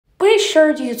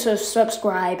sure you to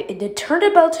subscribe and then turn the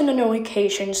bell to the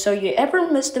notification so you ever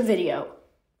miss the video.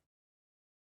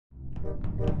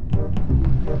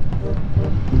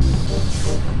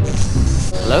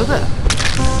 Hello there.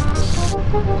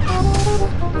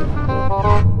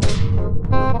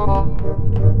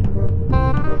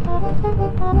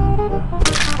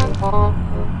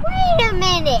 Wait a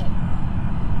minute!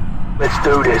 Let's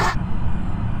do this.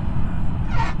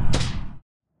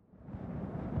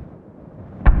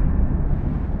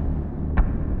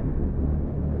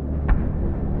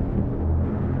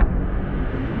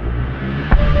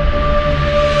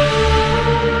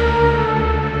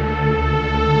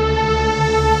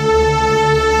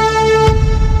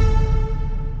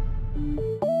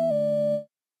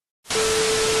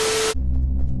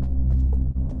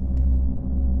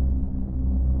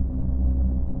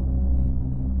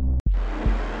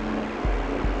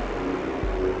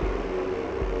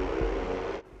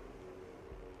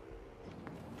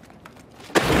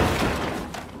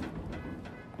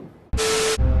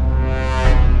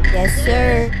 Yes,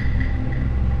 sir.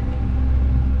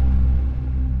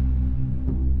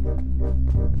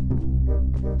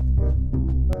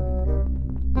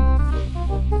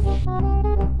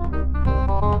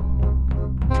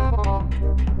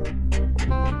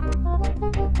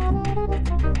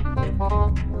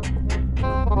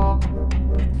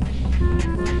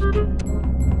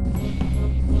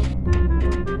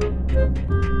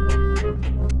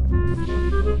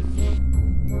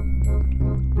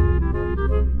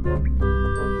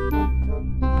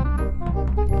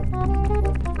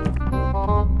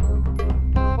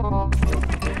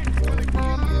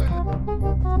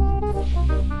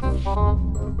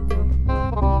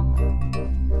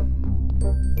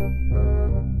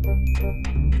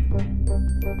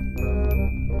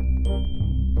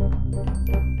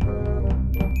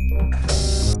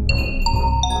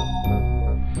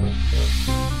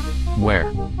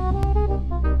 Where?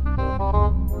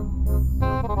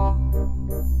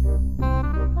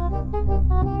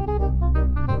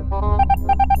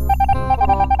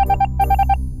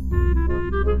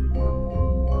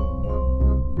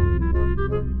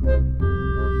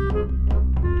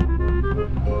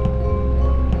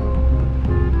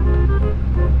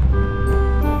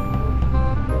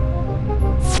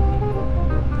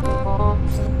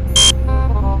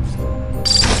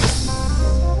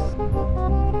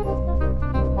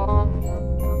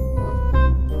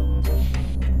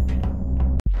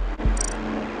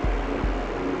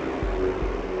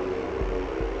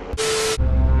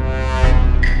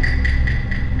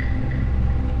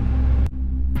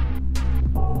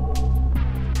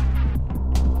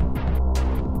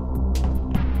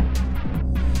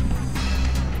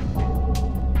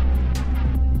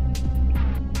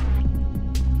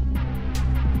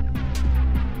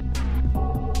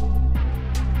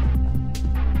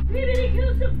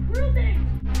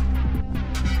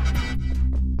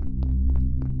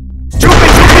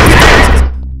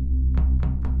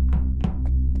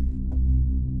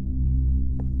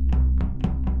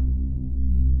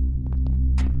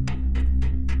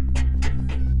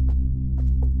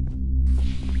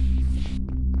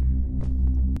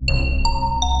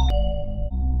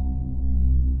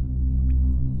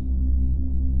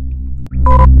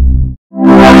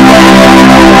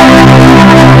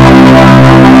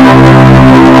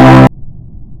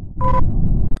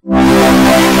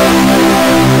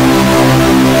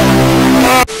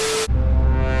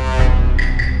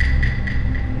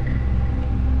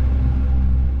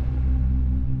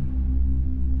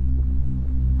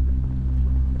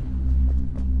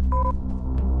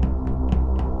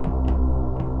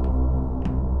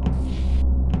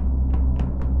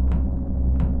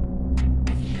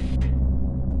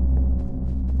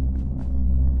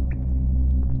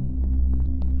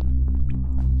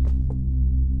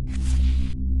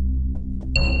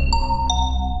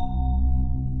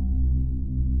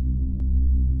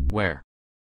 Where?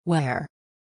 Where?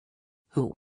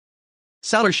 Who?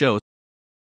 Sour Show.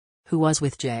 Who was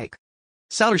with Jake?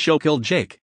 Sour Show killed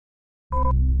Jake.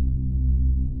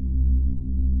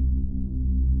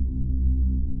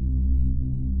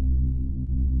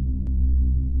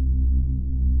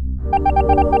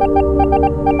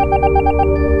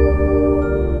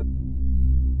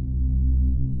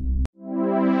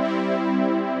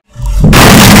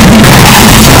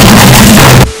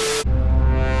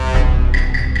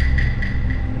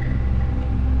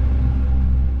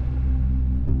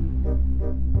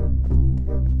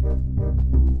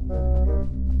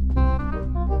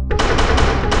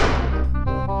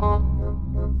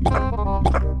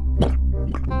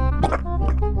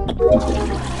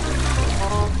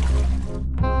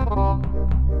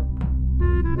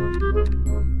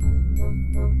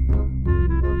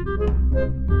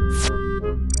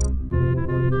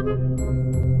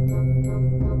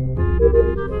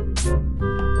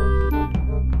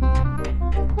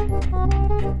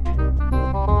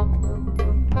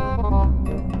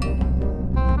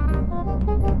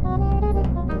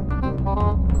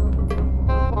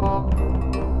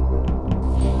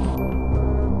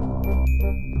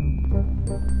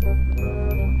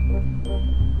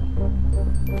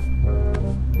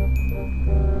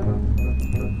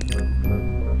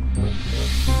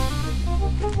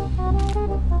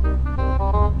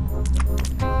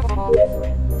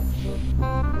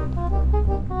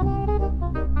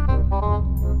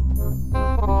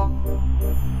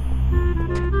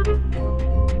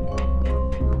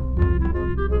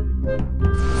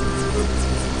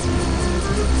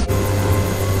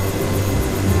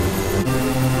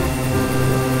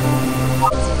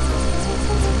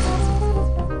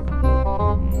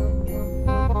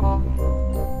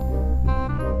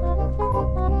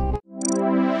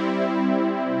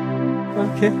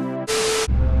 Okay.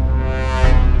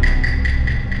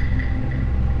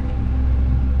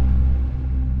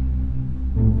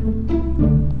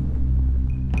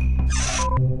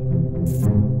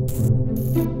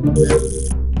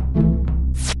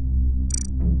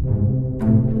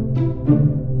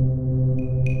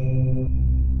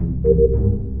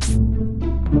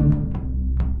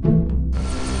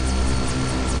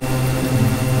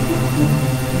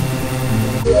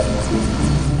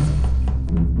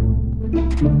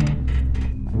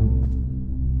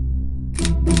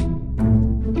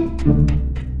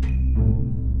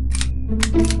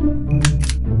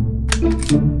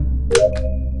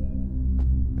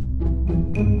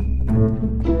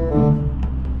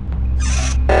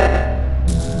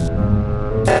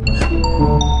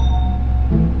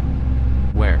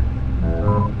 Where?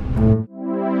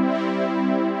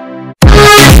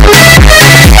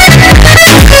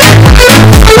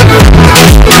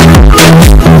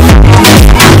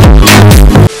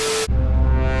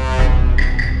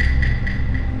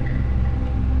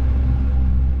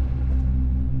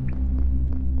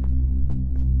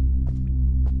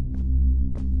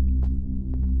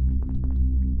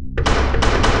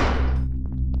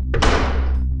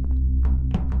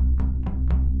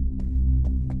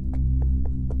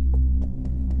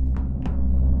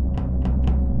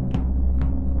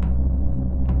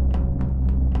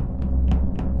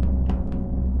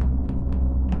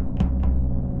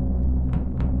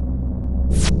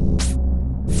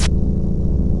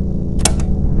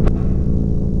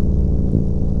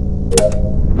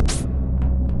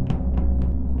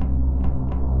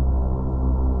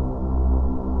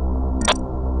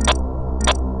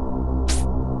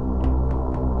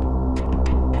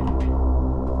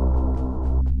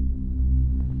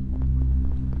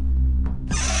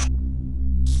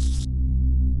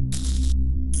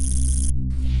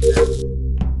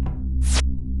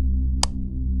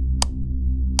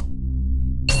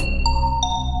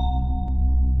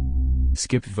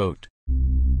 Skip vote.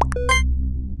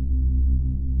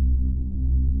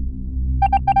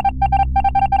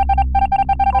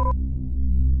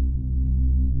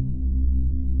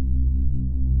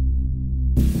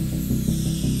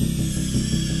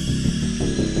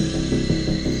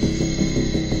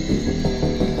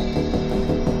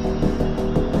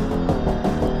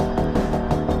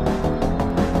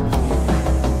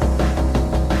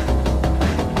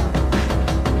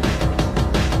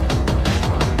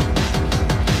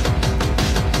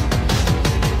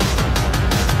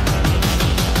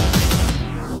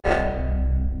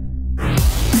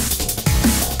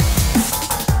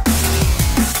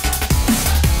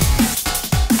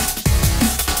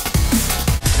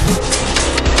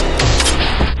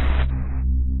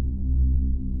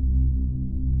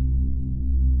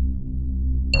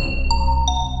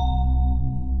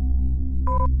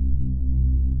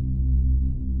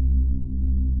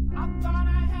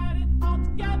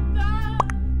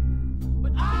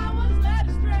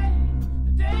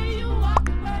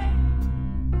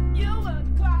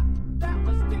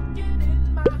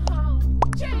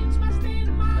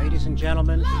 Ladies and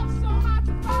gentlemen,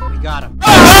 we got him.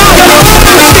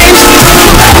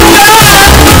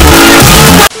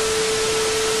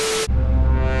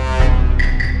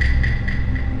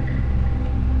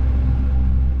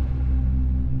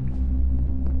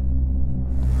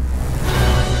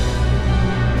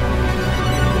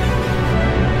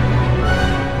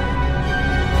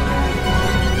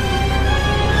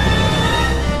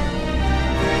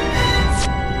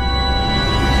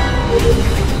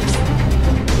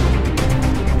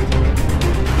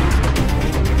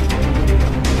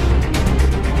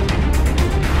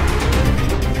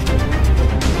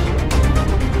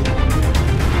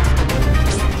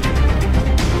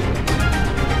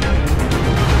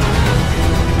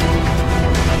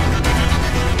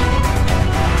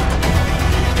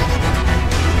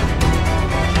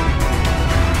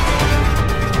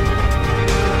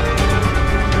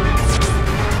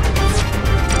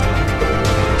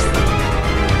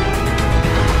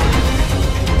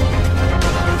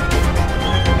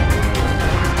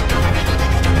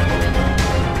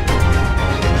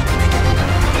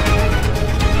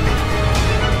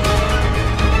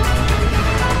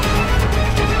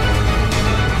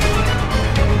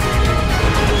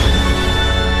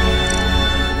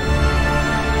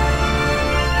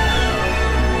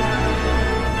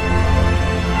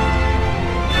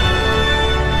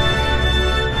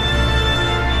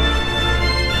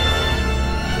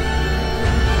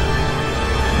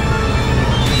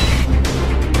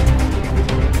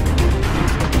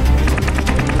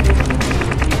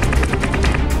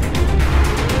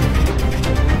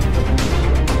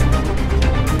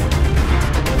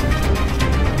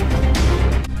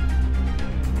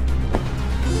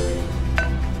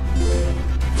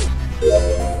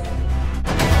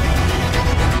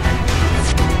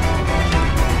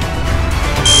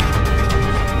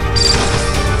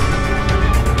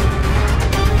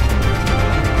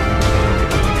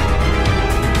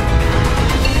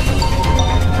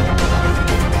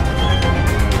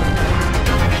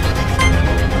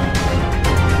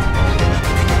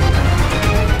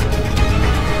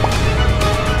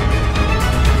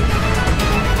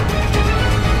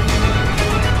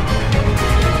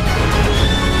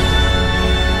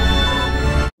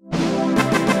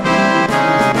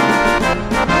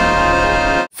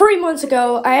 3 months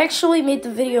ago, I actually made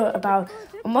the video about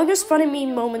Among Us Funny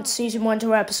Meme Moments Season 1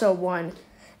 to Episode 1.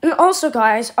 And also,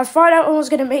 guys, I thought I was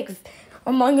going to make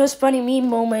Among Us Funny Meme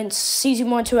Moments Season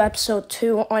 1 to Episode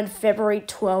 2 on February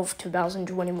 12,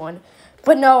 2021.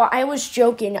 But no, I was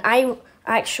joking. I'm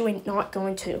actually not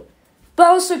going to. But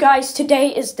also, guys,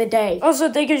 today is the day. Also,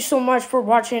 thank you so much for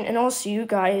watching, and I'll see you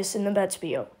guys in the next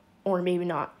video. Or maybe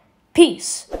not.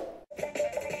 Peace.